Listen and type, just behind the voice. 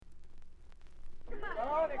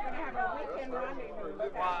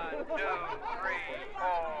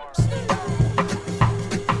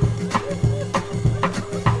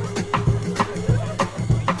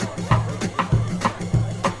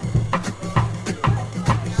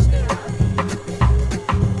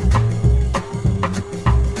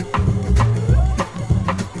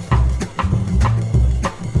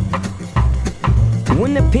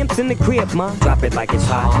When the pimp's in the crib, ma, drop it like it's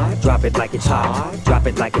hot. Drop it like it's hot. Drop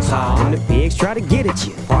it like it's hot. When the pigs try to get at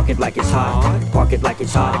you, park it like it's hot. Park it like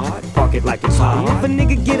it's hot. Park it like it's hot. If a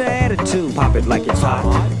nigga get an attitude, pop it like it's hot.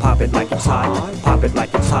 Pop it like it's hot. Pop it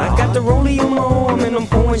like it's hot. I got the rollie on my arm and I'm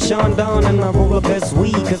pouring Sean down and I roll the best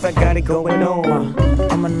weed cause I got it going on.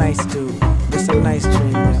 I'm a nice dude. It's a nice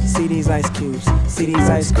dream. See these ice cubes, see these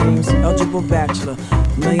ice creams. Eligible bachelor,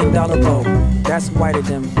 $1 million bow. That's whiter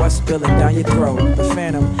than what's spilling down your throat. The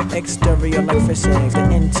phantom, exterior like fish eggs.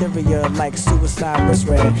 The interior like suicide wrist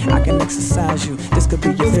red. I can exercise you, this could be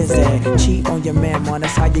your phys ed. Cheat on your man, man,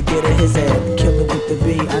 that's how you get a his head. Killer with the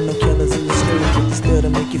B, I know killers in the street. With the skill to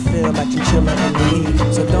make you feel like you're chillin' in the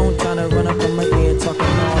heat. So don't tryna run up on my ear talking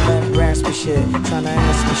all that raspy shit. Tryna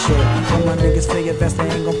ask me shit. All my niggas feel your best, they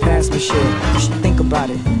ain't gon' pass me shit. You should think about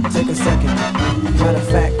it, take a second. Matter of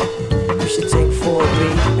fact, you should take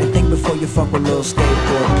 4B and think before you fuck with little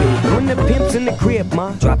skateboard P. When the pimp's in the crib,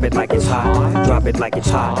 ma, drop it like it's hot. Drop it like it's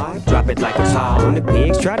hot. Drop it like it's hot. When the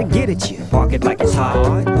pigs try to get at you, park it like it's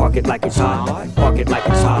hot. Park it like it's hot. Park it like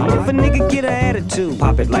it's hot. If a nigga get an attitude,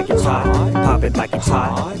 pop it like it's hot. Pop it like it's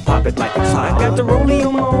hot. Pop it like it's hot. I got the rollie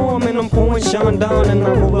on my arm and I'm pouring Sean down and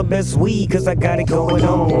I roll the best weed cause I got it going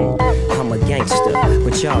on. I'm a gangster,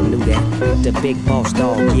 but y'all knew that. The big boss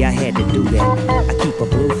dog, yeah, I had to do that. I keep a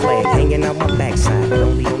blue flag hanging out my backside, but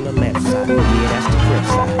only on the left side. Yeah, that's the crib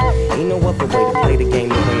side. Ain't no other way to play the game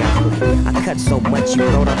the way I play. I cut so much you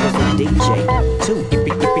thought I was a DJ. 2,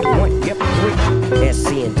 yippee, 1, yep, 3. SC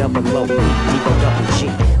and double O, double G.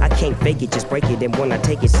 I can't fake it, just break it. And when I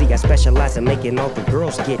take it, see, I specialize in making all the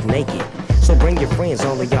girls get naked. So bring your friends,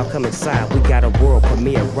 all of y'all come inside. We got a world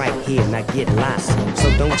premiere right here, now get lost. So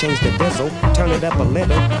don't change the diesel, turn it up a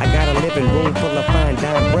little. I got a living room full of fine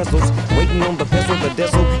dime bristles, waiting on the pistol, the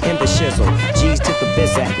diesel, and the shizzle. G's to the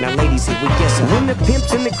biz act, now ladies, here we get some. When the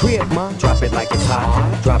pimp's in the crib, ma, drop it like it's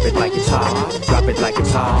hot. Drop it like it's hot. Drop it like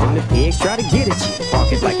it's hot. When the pigs try to get at you,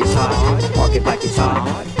 park it like it's hot. Park it like it's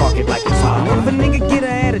hot. Park it like it's hot. If a nigga get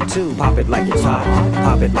an attitude, pop it like it's hot.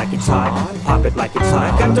 Pop it like it's hot. Pop it like it's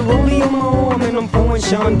hot. I got the rollie on my arm and I'm pouring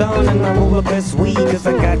Sean down and I roll the best weed cause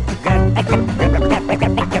I got it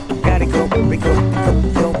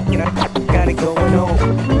go, you know, got it going on.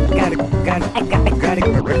 Got it going on.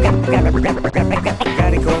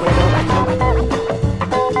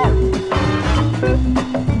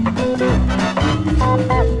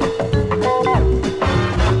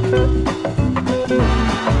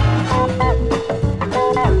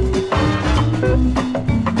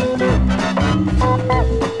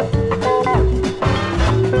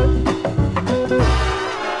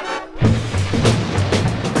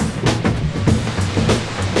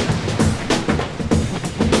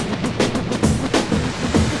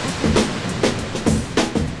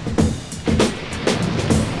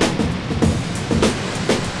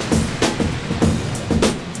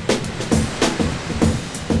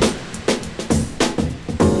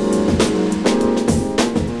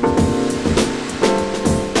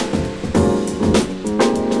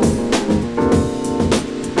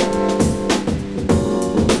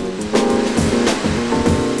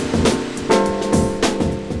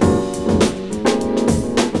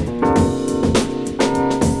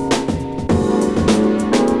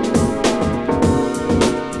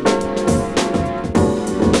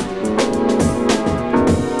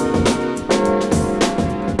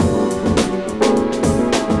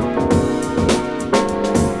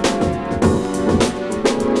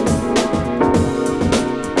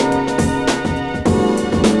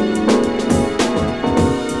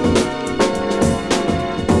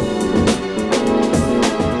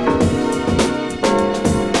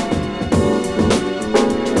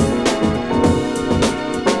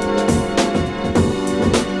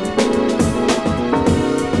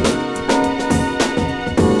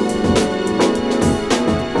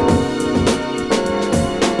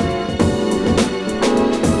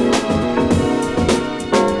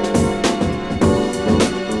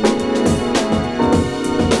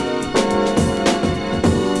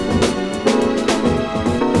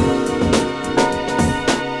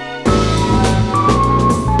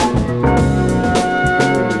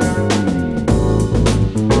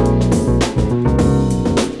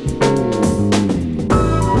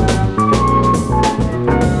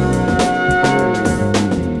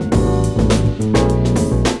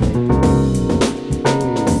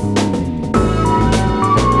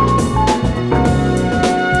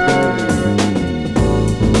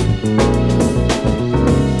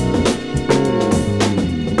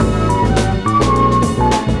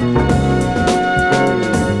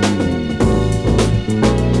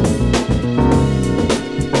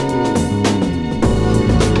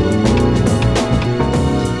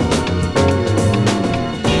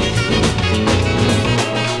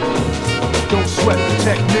 sweat the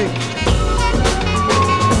technique.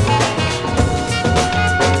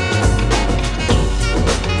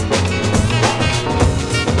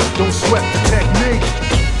 Don't sweat the technique.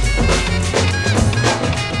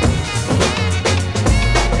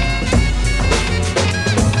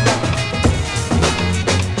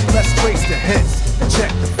 Let's trace the hits and check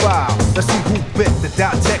the file. Let's see who bit the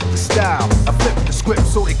dissect the style. I flip the script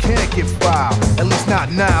so they can't get filed. At least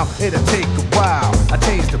not now, it'll take a while. I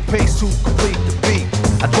change the pace to complete the beat.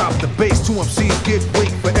 I drop the bass to MCs get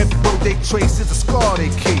weak. For every road they trace is a scar they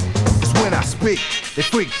keep. Cause when I speak, they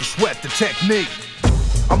freak to sweat the technique.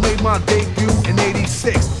 I made my debut in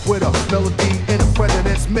 '86 with a melody in a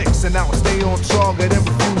president's mix, and now I stay on target and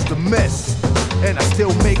refuse to miss. And I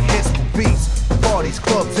still make hits for beats, parties,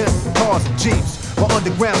 clubs, and cars and jeeps. My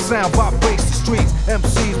underground sound vibrates the streets.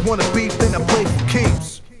 MCs wanna beef, then I play for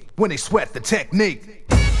keeps. When they sweat the technique.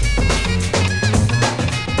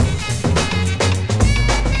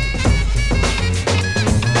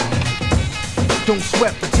 Don't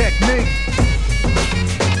sweat the technique.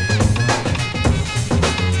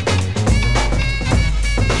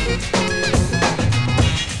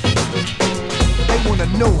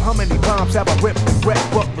 Know how many bombs have I ripped and wrecked,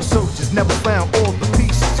 but researchers never found all the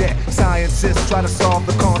pieces yet. Scientists try to solve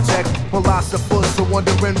the context, philosophers are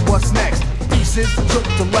wondering what's next. Pieces took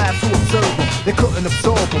to labs to observe them, they couldn't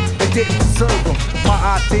absorb them, they didn't deserve them. My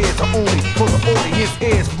ideas are only for the audience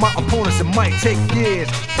ears, for my opponents it might take years.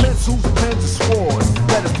 Pencils, pens, and swords,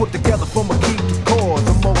 letters put together from a key to chords.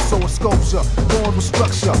 I'm also a sculpture, born with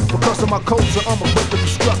structure. Because of my culture, I'm a rhythm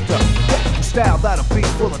instructor. Style that'll be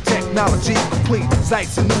full of technology, complete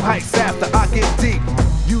sights and new heights after I get deep.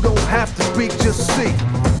 You don't have to speak, just see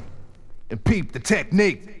and peep the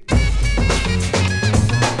technique.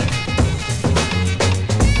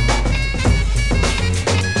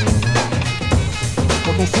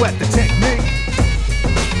 But don't sweat the technique.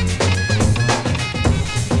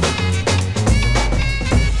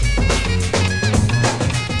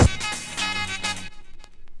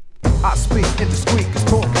 I speak indiscreet, cause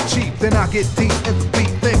talking cheap. Then I get deep in the beat,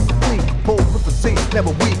 then complete. Bold with a Z, never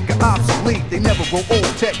weak or obsolete. They never grow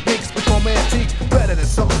old, techniques become antique. Better than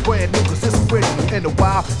something brand new, cause it's original. In the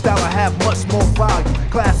wild style I have much more value.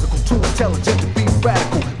 Classical, too intelligent to be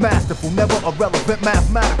radical. Masterful, never irrelevant,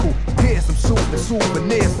 mathematical. Here's some soothing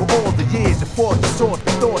souvenirs for all the years you fought to sort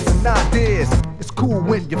the thoughts and ideas. It's cool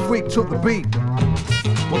when you freak to the beat,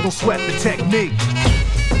 but don't sweat the technique.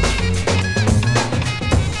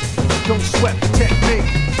 Don't sweat the technique.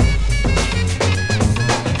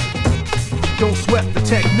 Don't sweat the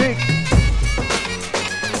technique.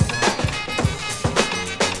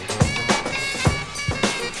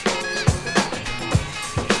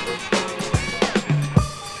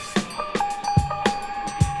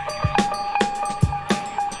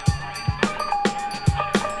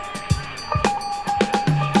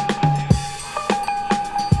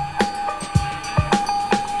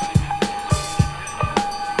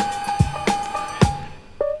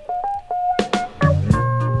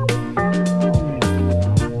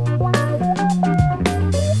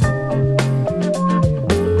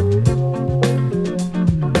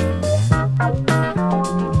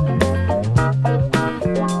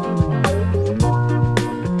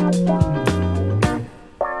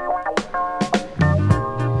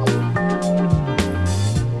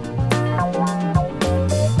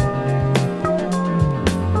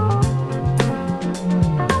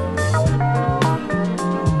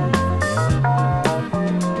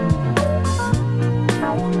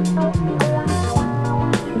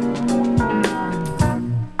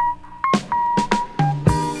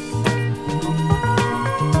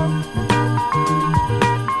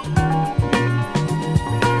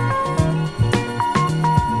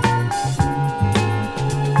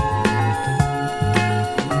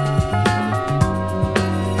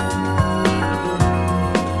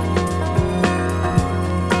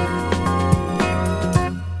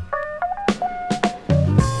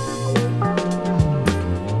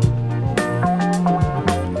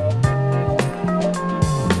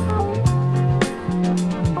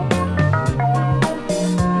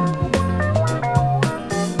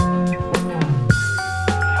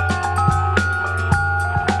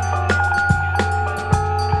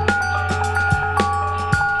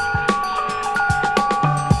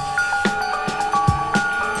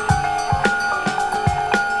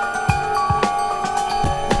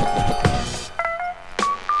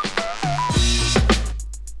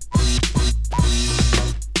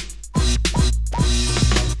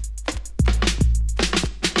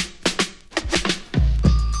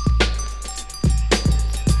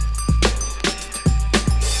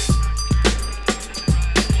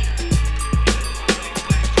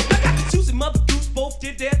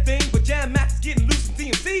 did their thing, but Jam Mack is getting loose and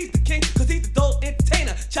DMC's the king, cause he's the adult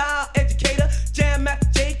entertainer, child educator, Jam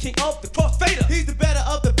Mack J, king of the crossfader. He's the better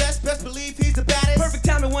of the best, best believe he's the baddest. Perfect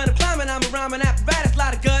timing when I'm climbing, I'm a rhyming apparatus,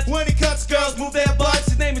 lot of guts. When he cuts, girls move their butts,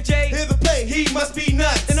 his name is Jay. Hear the play, he must be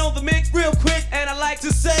nuts. And on the mix, real quick, and I like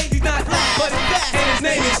to say, he's not black, but he's fast, and his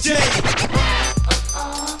name is Jay.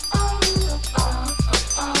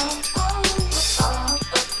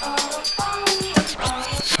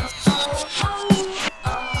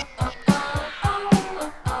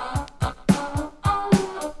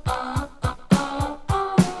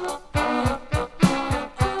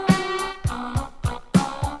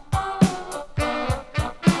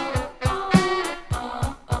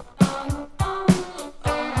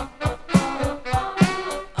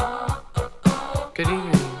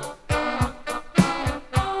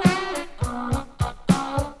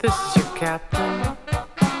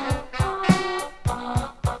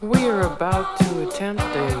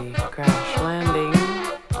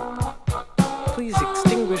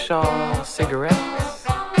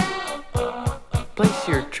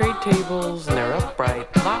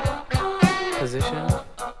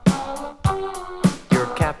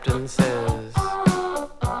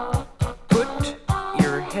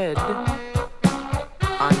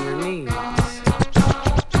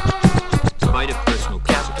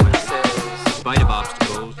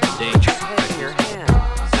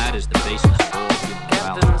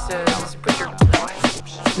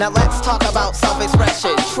 Now let's talk about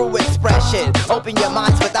self-expression, true expression. Open your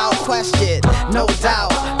minds without question, no doubt.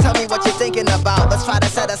 Tell me what you're thinking about. Let's try to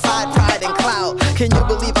set aside pride and clout. Can you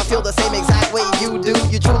believe I feel the same exact way you do?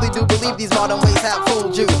 You truly do believe these modern ways have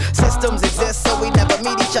fooled you. Systems exist so we never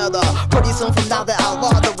meet each other. Pretty soon from now they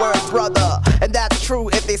outlaw the word brother. And that's true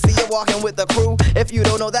if they see you walking with a crew. If you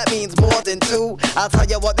don't know, that means more than two. I'll tell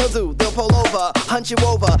you what they'll do. They'll pull over, hunt you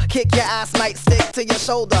over, kick your ass, nightstick to your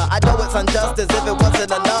shoulder. I know it's unjust as if it wasn't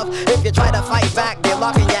enough. If you try to fight back, they're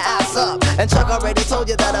locking your ass up. And Chuck already told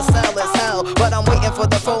you that a cell is hell. But I'm waiting for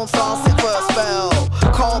the phone, so I'll sit for a spell.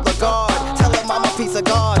 Call the guard, tell him I'm a piece of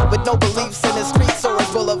God with no beliefs in the streets or his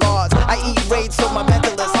boulevards. I eat rage so my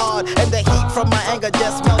mental is hard, and the heat from my anger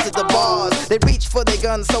just melted the bars. They reach for their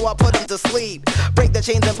guns, so I put them to sleep. Break the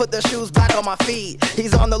chains and put the shoes back on my feet.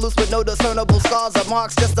 He's on the loose with no discernible scars or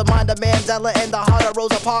marks, just the mind of Mandela and the heart of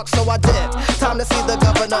Rosa Parks. So I dip. Time to see the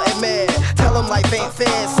governor Eumir. Tell him life ain't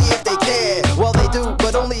fair, see if they care. Well, they do,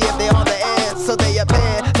 but only if they're on the air. So they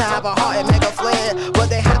appear to have a heart and mega flair, but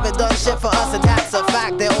they haven't done shit for us, and that's a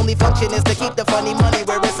fact. Their only function is to keep the funny money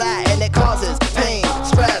where it's at, and it causes pain,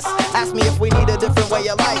 stress. Ask me if we need a different way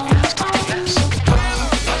of life.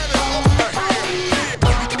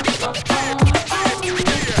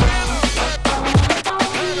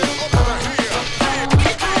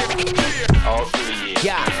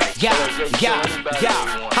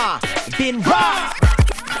 Been robbed.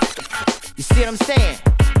 You see what I'm saying?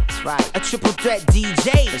 That's right. A triple threat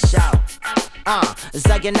DJ. For sure.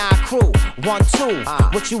 Zagana crew. 1, 2.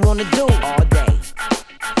 What you wanna do all day?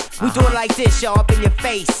 We do it like this, y'all, up in your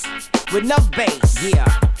face. With enough bass. Yeah.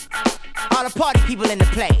 All the party people in the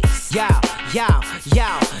place. Yo.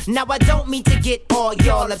 Now I don't mean to get all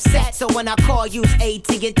y'all upset, so when I call you it's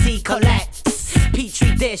AT&T collect.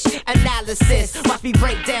 Petri dish analysis. Watch me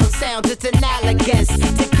break down sounds, it's analogous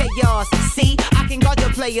to chaos. See, I can guard your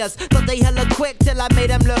players. Thought they hella quick till I made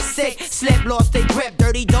them look sick. Slip, lost their grip,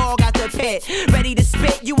 dirty dog out the pit. Ready to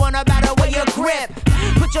spit, you wanna battle where your grip.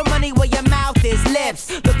 Put your money where your mouth is,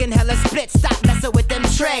 lips. Looking hella split, stop messing with them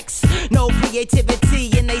tricks. No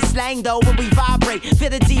creativity in they slang though. When we vibrate, feel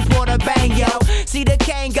the deep water bang, yo. See the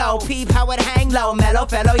Kango, peep how it hang low. Mellow,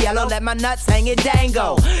 fellow, yellow, let my nuts hang it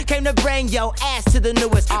dango. Came to bring yo ass to the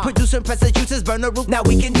newest. Producing pressure juices, burn the roof, now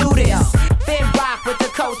we can do this. Thin rock with the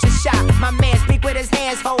culture shock. My man speak with his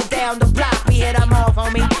hands, hold down the block. We hit him off,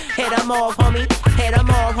 homie. Hit him off, homie. Hit him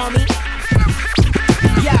off, homie.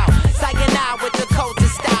 Yo, psyching out with the culture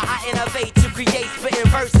style. I innovate to create, spitting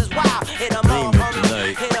verses wild. Hit him off,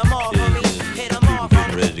 homie. Hit him off, homie. Hit him off,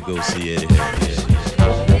 homie. Ready to go see Eddie.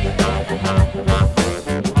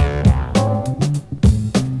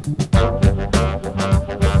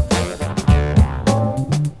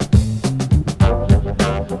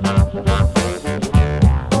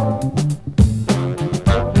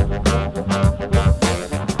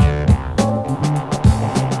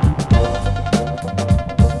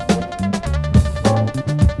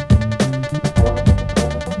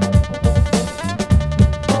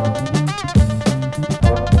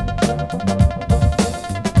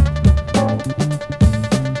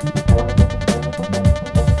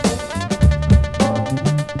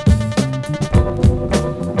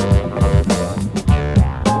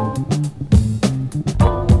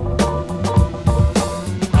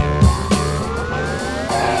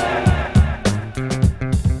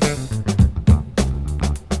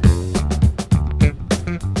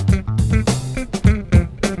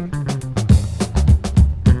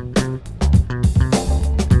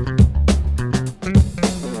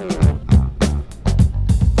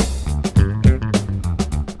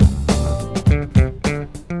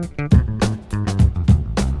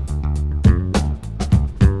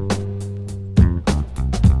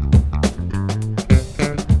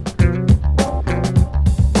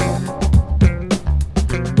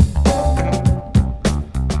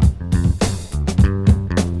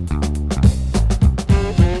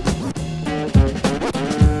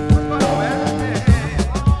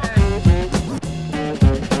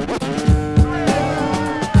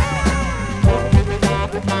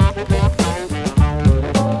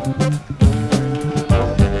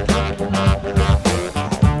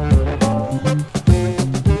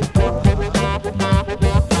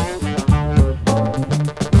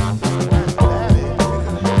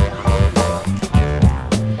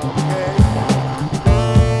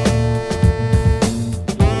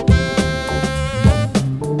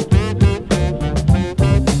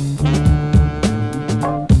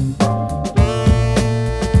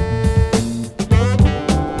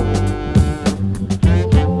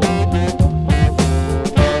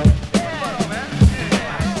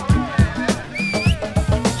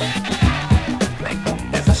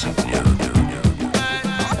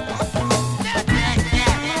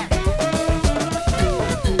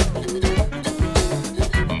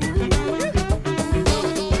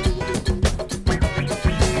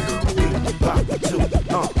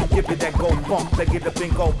 funk, they get up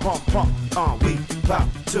and go pump, pump. We bout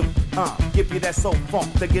to give you that soul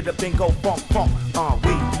funk, they get up and go pump, pump.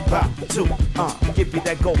 We bout to give you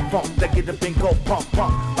that go funk, they get up and go pump,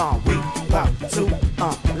 pump. We bout to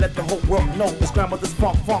let the whole world know this grandmother's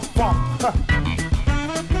funk, funk, funk.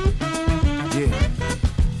 Yeah.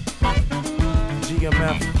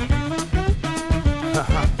 GMF.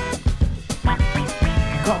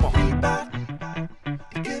 Come on. We bout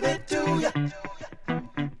to give it to ya.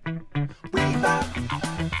 We bout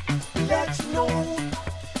to let you know.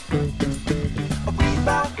 We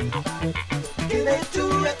bout to give it to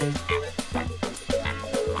ya.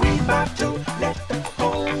 We bout to let the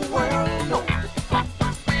whole world know.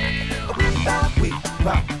 We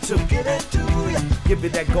bout to give it to ya. Give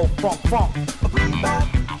it that go funk, funk. We bout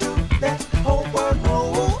to let the whole world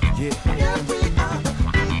know. Yeah. Yeah,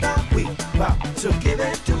 We bout to give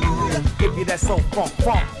it to ya. give you that soul funk,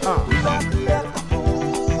 funk. We bout to let the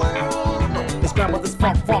whole world know. This grandmother's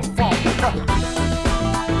funk, funk, funk.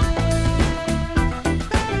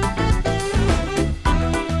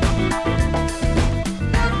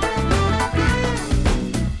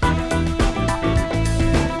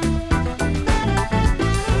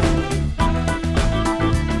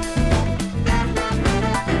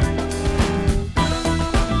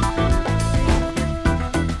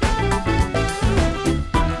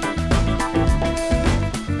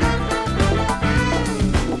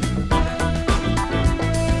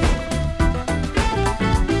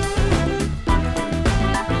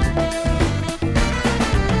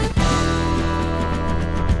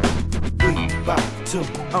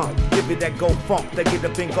 Give you that go funk, they get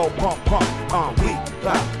up and go pump, pump. We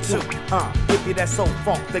bout to give you that soul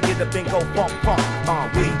funk, they get up and go pump, pump.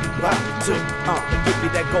 We bout to give you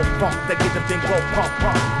that go funk, they get up and go pump,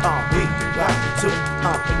 pump. We bout to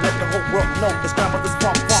let the whole world know this grandmother's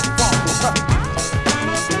funk, funk, funk. Funk.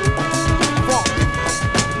 Funk.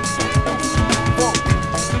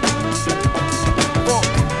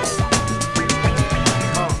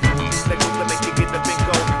 Let me get up and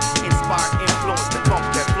go, inspire, influence the funk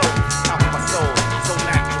that flow out of my soul, so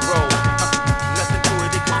natural. Nothing to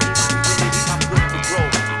it, it can easily, I'm good to grow.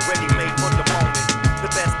 Ready made for the moment. The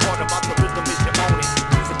best part about the rhythm is you own it.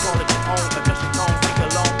 So call it your own, adjust your tone, sing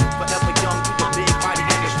along. Forever young, to the big, mighty,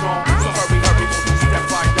 and the strong. So hurry, hurry, step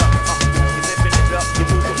right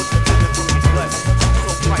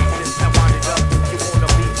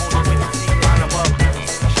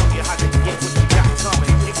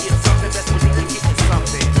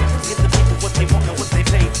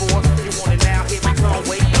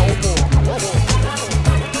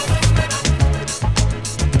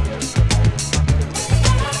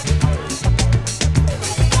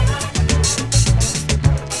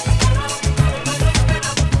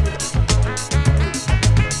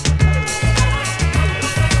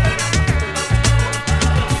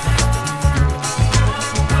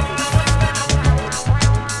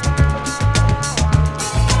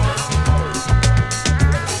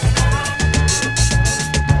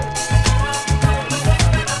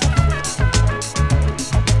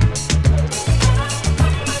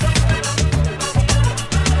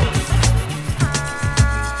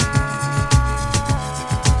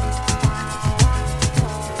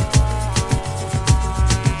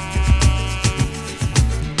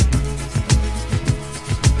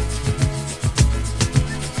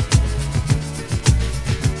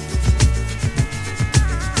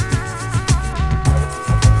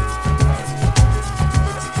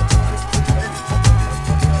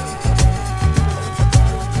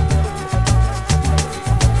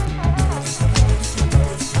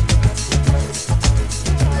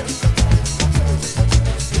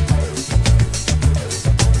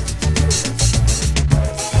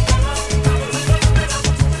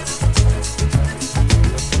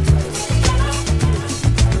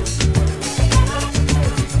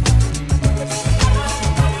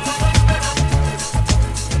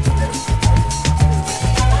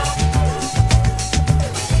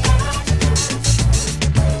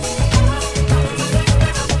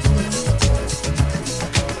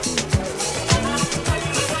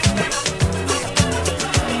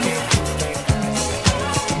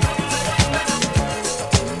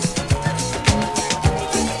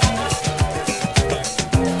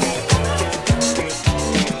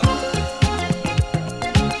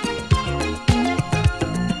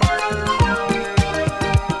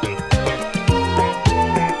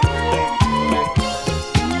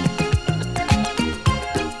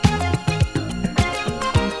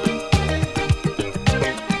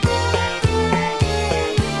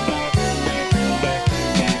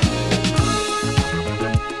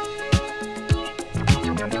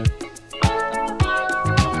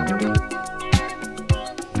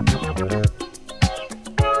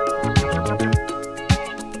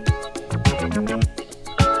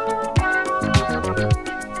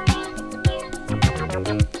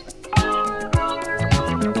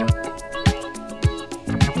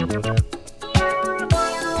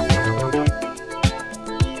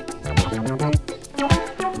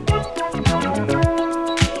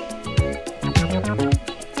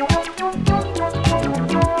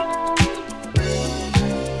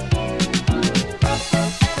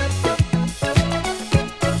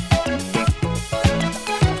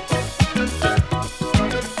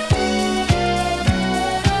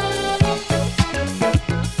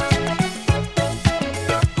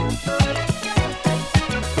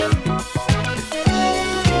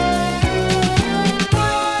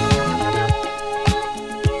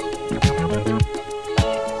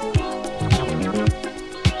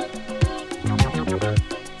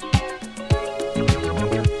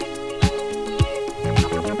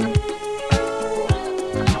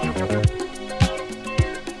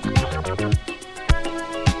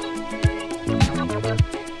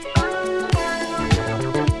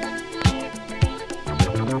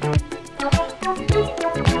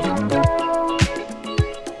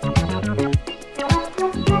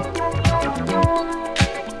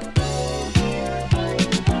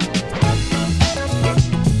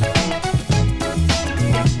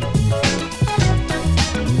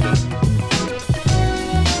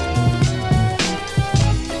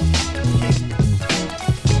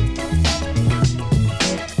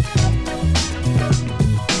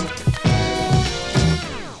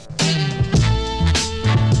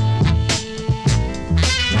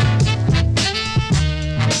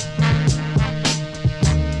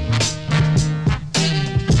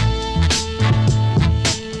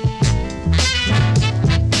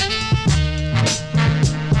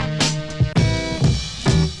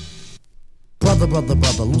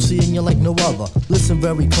brother, Lucien, you're like no other. Listen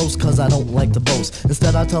very close, cause I don't like to boast.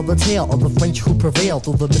 Instead, I tell the tale of the French who prevail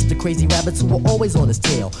through the Mr. Crazy Rabbits who are always on his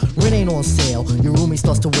tail. Rent ain't on sale, your roomie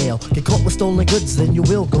starts to wail. Get caught with stolen goods, then you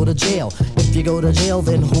will go to jail. If you go to jail,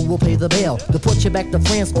 then who will pay the bail? Deport you back to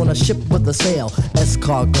France on a ship with a sail.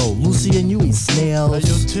 Escargot, Lucien, you eat snails. Hey,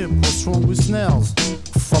 yo, Tip, what's wrong with snails?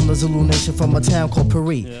 From the Zulu nation, from a town called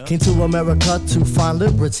Paris. Came to America to find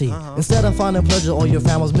liberty. Instead of finding pleasure, all you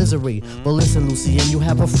found was misery. But listen, Lucien, you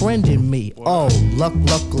have a friend in me. Oh, luck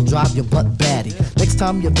will drive your butt batty. Next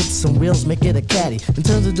time you fix some wheels, make it a caddy. In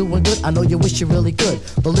terms of doing good, I know you wish you really could.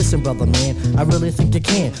 But listen, brother man, I really think you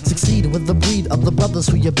can succeed with the breed of the brothers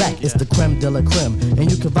who you back. It's the creme de la creme, and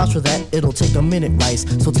you can vouch for that. It'll take a minute, Rice.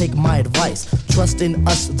 So take my advice. Trust in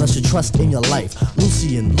us, thus you trust in your life.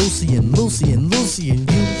 Lucien, you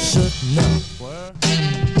should know.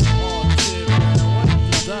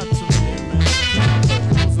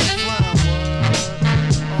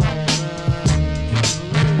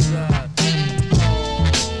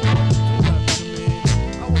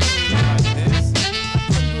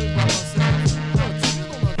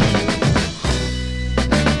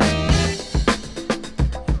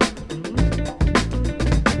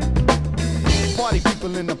 Party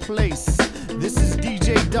people in the place. This is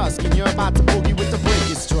DJ Dusk, and you're about to boogie with the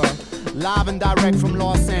Breakestra. Live and direct from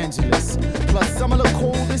Los Angeles. Plus some of the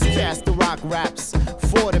coolest cast to rock raps,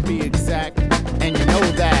 4 to be exact. And you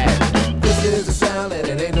know that This is the sound and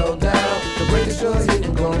it ain't no doubt. The Breakestra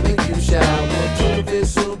hitting gonna make you shout. 1, 2, fish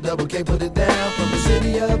soup, double K, put it down. From the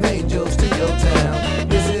city of angels to your town.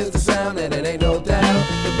 This is the sound and it ain't no doubt.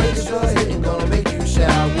 The Breakestra hitting gonna make you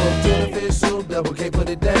shout. 1, 2, fish soup, double K, put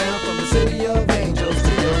it down. From the city of angels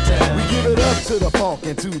to your town. We give it up to the funk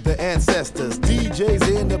and to the ancestors.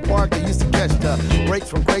 DJs in the park that used to catch the breaks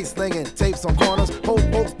from great slinging tapes on corners. Whole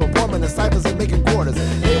folks performing in ciphers and making quarters.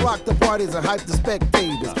 They rock the parties and hype the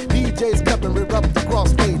spectators. DJs cup and rip up the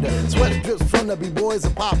cross fader. Sweat drips from the b-boys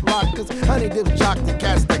and pop rockers. Honey dips chocked and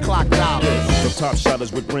catch the clock dollars. From top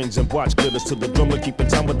shotters with rings and watch glitters to the drummer keeping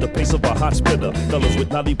time with the pace of a hot spitter. Fellas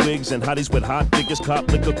with naughty wigs and hotties with hot figures. Cop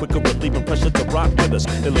liquor quicker, relieving pressure to rock with us.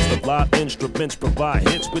 Illest of live instruments provide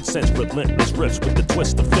hits with sense, relentless riffs with the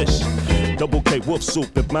twist of fish. Double K wolf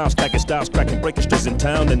soup and mouse packing styles, cracking breakers in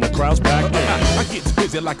town and the crowd's back in. I get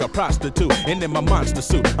busy like a prostitute, and in my monster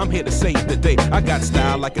suit, I'm here to save the day. I got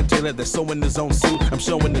style like a tailor that's sewing his own suit. I'm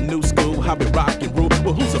showing the new school how we rock and rule.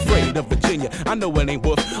 Well, who's afraid of Virginia? I know it ain't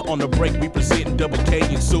Wolf. On the break, we presenting Double K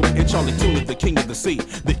and Soup, and Charlie Tune is the king of the sea.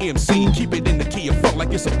 The MC, keep it in the key of funk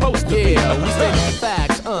like it's supposed to be. Yeah, we stating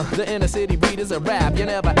facts. The inner city beat is a rap. You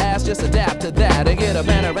never ask, just adapt to that and get a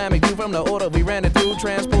panoramic view from the order we ran it through.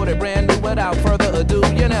 Transported brand new without further ado.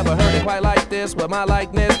 You never heard it quite like this with my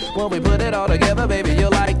likeness. When we put it all together, baby,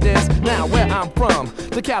 you'll like this. Now where I'm from,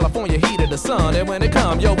 the California heat of the sun, and when it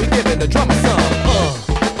come, yo, we giving the drummer some.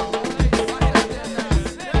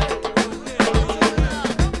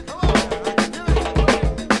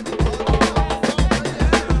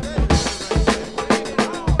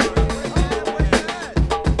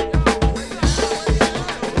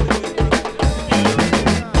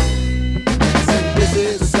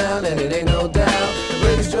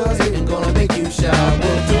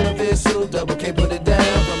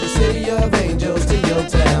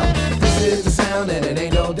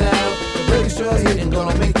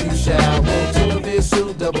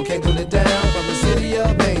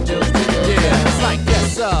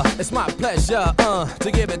 It's my pleasure,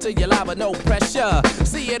 to give it to you live with no pressure.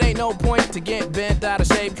 See, it ain't no point to get bent out of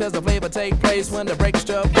shape, cause the flavor take place when the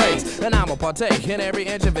Breakestra breaks. And I'ma partake in every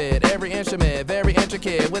inch of it, every instrument, very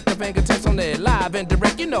intricate, with the fingertips on it, live and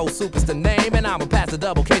direct, you know Soup is the name. And I'ma pass the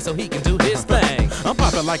Double K so he can do his thing. I'm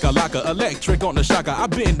popping like a locker, electric on the shocker.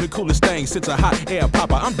 I've been the coolest thing since a hot air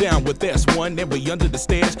popper. I'm down with S1, and we under the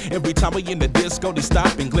stairs. Every time we in the disco, they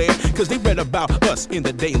stop and glare, cause they read about us in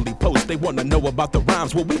the Daily Post. They wanna know about the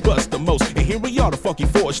rhymes, well, we bust the most. And here we are, the funky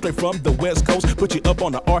four, straight from the West Coast. Put you up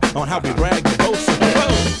on the art on how we brag and boast.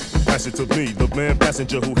 Pass it to me, the man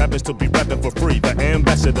passenger who happens to be rapping for free, the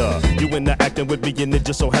ambassador. You in the acting with me, and it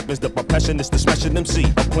just so happens that my passion is to smash an MC,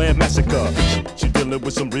 a planned massacre. She dealing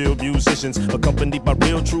with some real musicians, accompanied by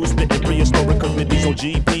real true spitting prehistoric committees on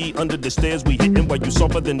GP. Under the stairs, we hitting while you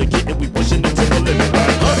softer than the kitten, we pushing it to the limit.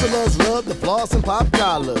 Hustlers love the floss and pop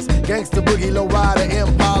collars. Gangsta boogie, low rider,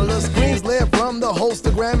 Impala. Screams led from the host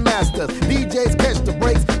to grandmasters. DJs catch the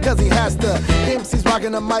breaks, cause he has to. MCs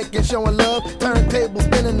rocking the mic and showing love. Turntable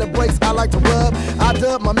spinning the breaks, I like to rub. I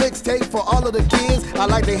dub my mixtape for all of the kids. I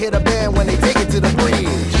like to hit a band when they take it to the bridge.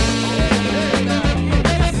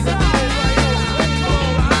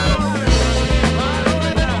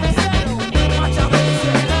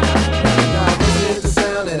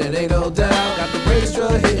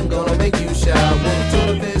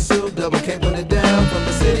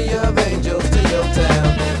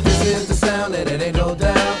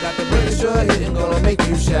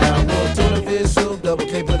 you shout. More tuna fish soup, double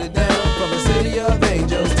K, put it down. From the city of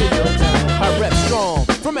angels to your town. I rep strong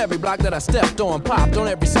from every block that I stepped on, popped on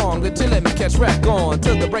every song until let me catch wreck on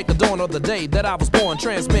till the break of dawn of the day that I was born.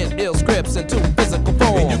 Transmit ill scripts into physical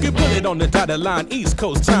form. And you can put it on the dotted line, East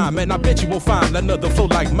Coast time, and I bet you won't find another flow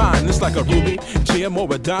like mine. It's like a ruby, gem,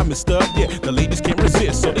 or a diamond stud. Yeah, the ladies can't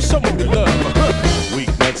resist, so they show me love.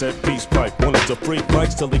 Weeknights at Peace Pipe, wanted to freak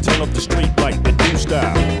bikes till they turn up the street like the new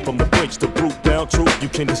style. From the breaks to brute down truth, you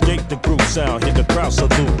can't escape the groove sound. Hit the crowd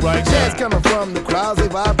salute right now. Jazz coming from the crowds, they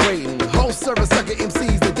vibrating. Whole service sucker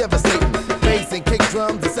MCs, they devastating. Bass and kick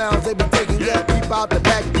drums, the sounds they be taking. Yeah, keep out the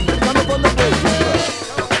backbeat, coming from the Breakestra.